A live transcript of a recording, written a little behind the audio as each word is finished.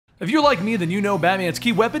If you're like me, then you know Batman's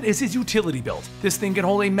key weapon is his utility belt. This thing can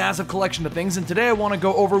hold a massive collection of things, and today I want to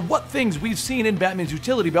go over what things we've seen in Batman's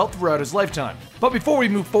utility belt throughout his lifetime. But before we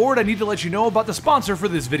move forward, I need to let you know about the sponsor for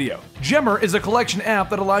this video. GEMR is a collection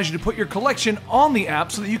app that allows you to put your collection on the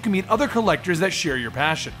app so that you can meet other collectors that share your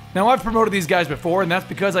passion. Now, I've promoted these guys before, and that's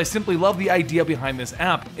because I simply love the idea behind this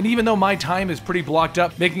app. And even though my time is pretty blocked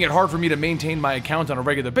up, making it hard for me to maintain my account on a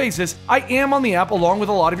regular basis, I am on the app along with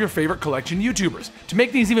a lot of your favorite collection YouTubers. To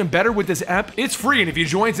make things even better with this app, it's free, and if you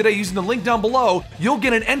join today using the link down below, you'll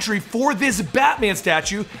get an entry for this Batman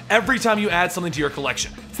statue every time you add something to your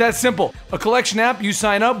collection. It's that simple. A collection app, you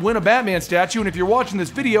sign up, win a Batman statue, and if you're watching this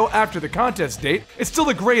video after the contest date, it's still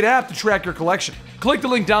a great app to track your collection. Click the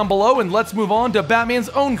link down below and let's move on to Batman's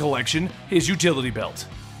own collection, his utility belt.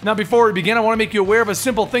 Now, before we begin, I want to make you aware of a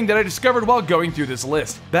simple thing that I discovered while going through this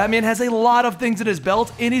list. Batman has a lot of things in his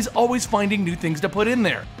belt, and he's always finding new things to put in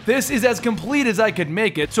there. This is as complete as I could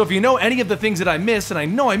make it, so if you know any of the things that I missed, and I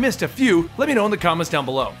know I missed a few, let me know in the comments down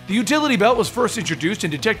below. The utility belt was first introduced in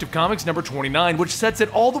Detective Comics number 29, which sets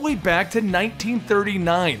it all the way back to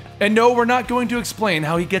 1939. And no, we're not going to explain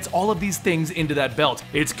how he gets all of these things into that belt.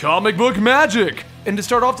 It's comic book magic! And to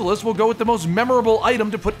start off the list, we'll go with the most memorable item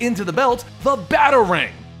to put into the belt, the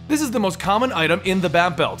Batarang. This is the most common item in the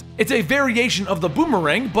Bat Belt. It's a variation of the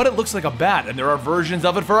boomerang, but it looks like a bat, and there are versions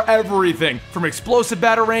of it for everything, from explosive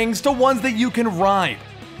batarangs to ones that you can ride.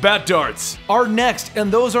 Bat darts are next,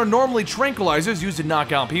 and those are normally tranquilizers used to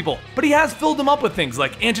knock out people, but he has filled them up with things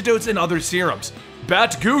like antidotes and other serums.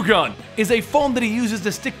 Bat Goo Gun is a foam that he uses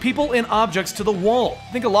to stick people and objects to the wall.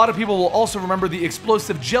 I think a lot of people will also remember the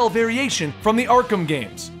explosive gel variation from the Arkham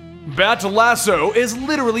games. Bat Lasso is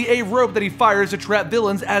literally a rope that he fires to trap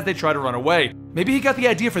villains as they try to run away. Maybe he got the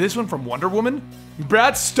idea for this one from Wonder Woman?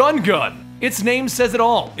 Bat Stun Gun. Its name says it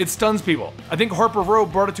all. It stuns people. I think Harper Row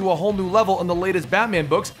brought it to a whole new level in the latest Batman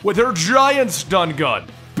books with her giant stun gun.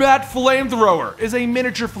 Bat Flamethrower is a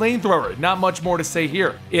miniature flamethrower. Not much more to say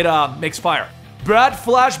here. It makes fire. Bat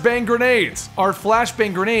Flashbang Grenades are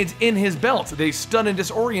flashbang grenades in his belt. They stun and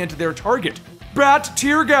disorient their target. Bat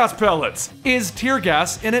Tear Gas Pellets is tear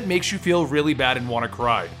gas, and it makes you feel really bad and want to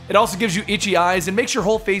cry. It also gives you itchy eyes and makes your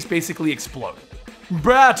whole face basically explode.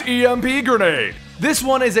 Bat EMP Grenade. This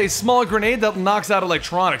one is a small grenade that knocks out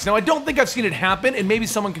electronics. Now, I don't think I've seen it happen, and maybe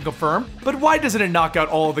someone can confirm, but why doesn't it knock out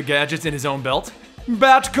all of the gadgets in his own belt?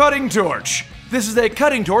 Bat Cutting Torch. This is a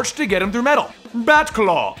cutting torch to get him through metal. Bat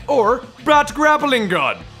Claw, or Bat Grappling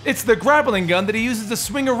Gun. It's the grappling gun that he uses to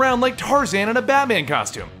swing around like Tarzan in a Batman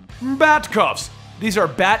costume. Bat Cuffs. These are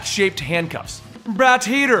bat-shaped handcuffs. Bat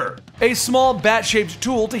Heater. A small bat-shaped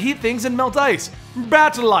tool to heat things and melt ice.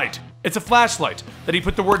 Bat Light. It's a flashlight that he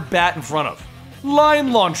put the word bat in front of.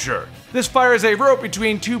 Line Launcher. This fires a rope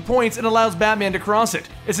between 2 points and allows Batman to cross it.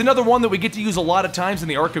 It's another one that we get to use a lot of times in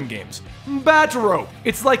the Arkham games. Bat Rope.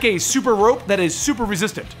 It's like a super rope that is super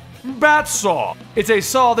resistant. Bat Saw. It's a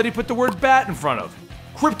saw that he put the word bat in front of.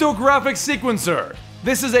 Cryptographic Sequencer.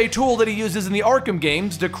 This is a tool that he uses in the Arkham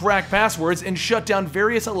games to crack passwords and shut down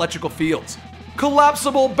various electrical fields.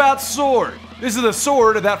 Collapsible Bat Sword. This is a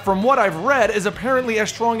sword that, from what I've read, is apparently as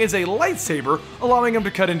strong as a lightsaber, allowing him to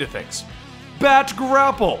cut into things. Bat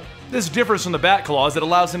Grapple. This differs from the Bat Claws that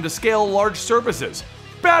allows him to scale large surfaces.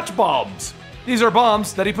 Bat Bombs. These are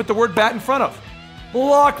bombs that he put the word bat in front of.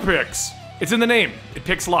 Lockpicks. It's in the name. It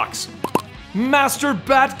picks locks. Master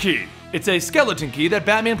Bat Key. It's a skeleton key that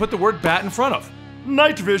Batman put the word bat in front of.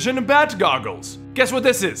 Night Vision Bat Goggles. Guess what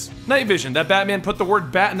this is? Night Vision that Batman put the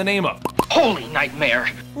word bat in the name of. Holy nightmare!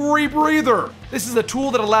 Rebreather. This is a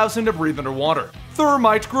tool that allows him to breathe underwater.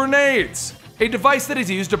 Thermite Grenades. A device that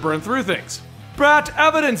is used to burn through things. Bat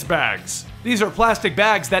Evidence Bags. These are plastic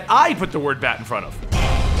bags that I put the word bat in front of.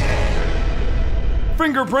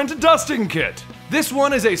 Fingerprint Dusting Kit. This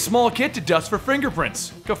one is a small kit to dust for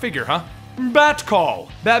fingerprints. Go figure, huh? Bat Call.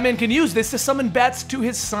 Batman can use this to summon bats to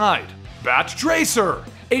his side. Bat Tracer,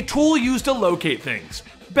 a tool used to locate things.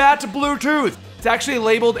 Bat Bluetooth. It's actually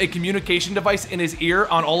labeled a communication device in his ear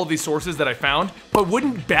on all of these sources that I found, but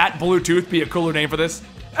wouldn't Bat Bluetooth be a cooler name for this?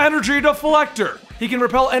 Energy Deflector. He can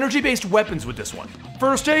repel energy-based weapons with this one.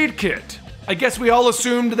 First Aid Kit. I guess we all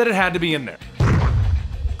assumed that it had to be in there.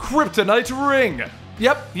 Kryptonite Ring.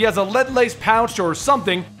 Yep, he has a lead-laced pouch or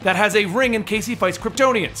something that has a ring in case he fights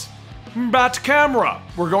Kryptonians. Bat Camera.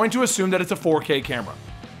 We're going to assume that it's a 4K camera.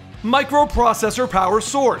 Microprocessor Power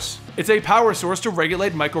Source. It's a power source to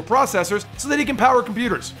regulate microprocessors so that he can power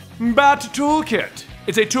computers. Bat Toolkit.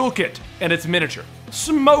 It's a toolkit, and it's miniature.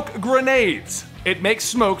 Smoke Grenades. It makes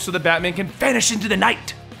smoke so that Batman can vanish into the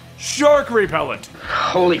night. Shark repellent.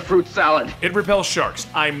 Holy fruit salad. It repels sharks.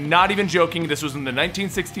 I'm not even joking, this was in the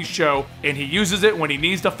 1960s show, and he uses it when he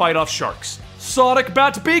needs to fight off sharks. Sonic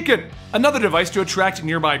Bat Beacon. Another device to attract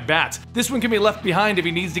nearby bats. This one can be left behind if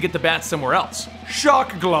he needs to get the bats somewhere else.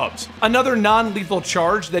 Shock gloves. Another non-lethal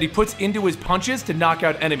charge that he puts into his punches to knock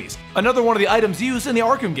out enemies. Another one of the items used in the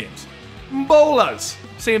Arkham games. Bolas.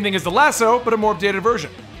 Same thing as the lasso, but a more updated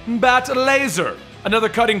version. Bat laser. Another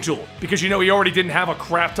cutting tool, because you know he already didn't have a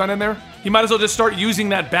crap ton in there. He might as well just start using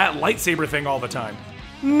that bat lightsaber thing all the time.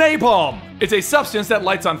 Napalm. It's a substance that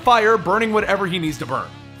lights on fire, burning whatever he needs to burn.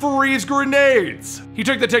 Freeze grenades. He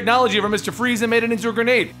took the technology from Mr. Freeze and made it into a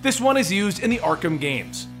grenade. This one is used in the Arkham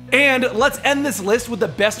games. And let's end this list with the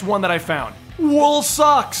best one that I found. Wool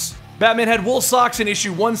socks. Batman had wool socks in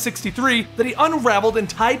issue 163 that he unraveled and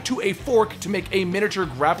tied to a fork to make a miniature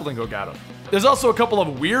grappling hook out of. There's also a couple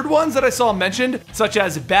of weird ones that I saw mentioned, such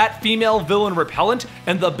as Bat Female Villain Repellent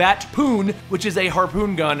and the Bat Poon, which is a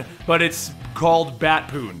harpoon gun, but it's called Bat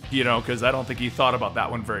Poon, you know, because I don't think he thought about that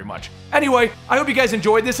one very much. Anyway, I hope you guys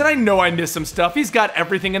enjoyed this, and I know I missed some stuff. He's got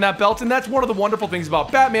everything in that belt, and that's one of the wonderful things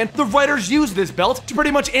about Batman. The writers use this belt to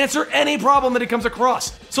pretty much answer any problem that he comes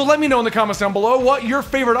across. So let me know in the comments down below what your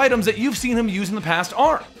favorite items that you've seen him use in the past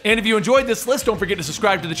are. And if you enjoyed this list, don't forget to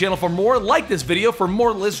subscribe to the channel for more, like this video for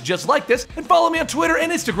more lists just like this, and follow me on Twitter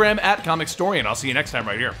and Instagram at Comicstorian. I'll see you next time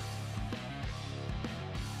right here.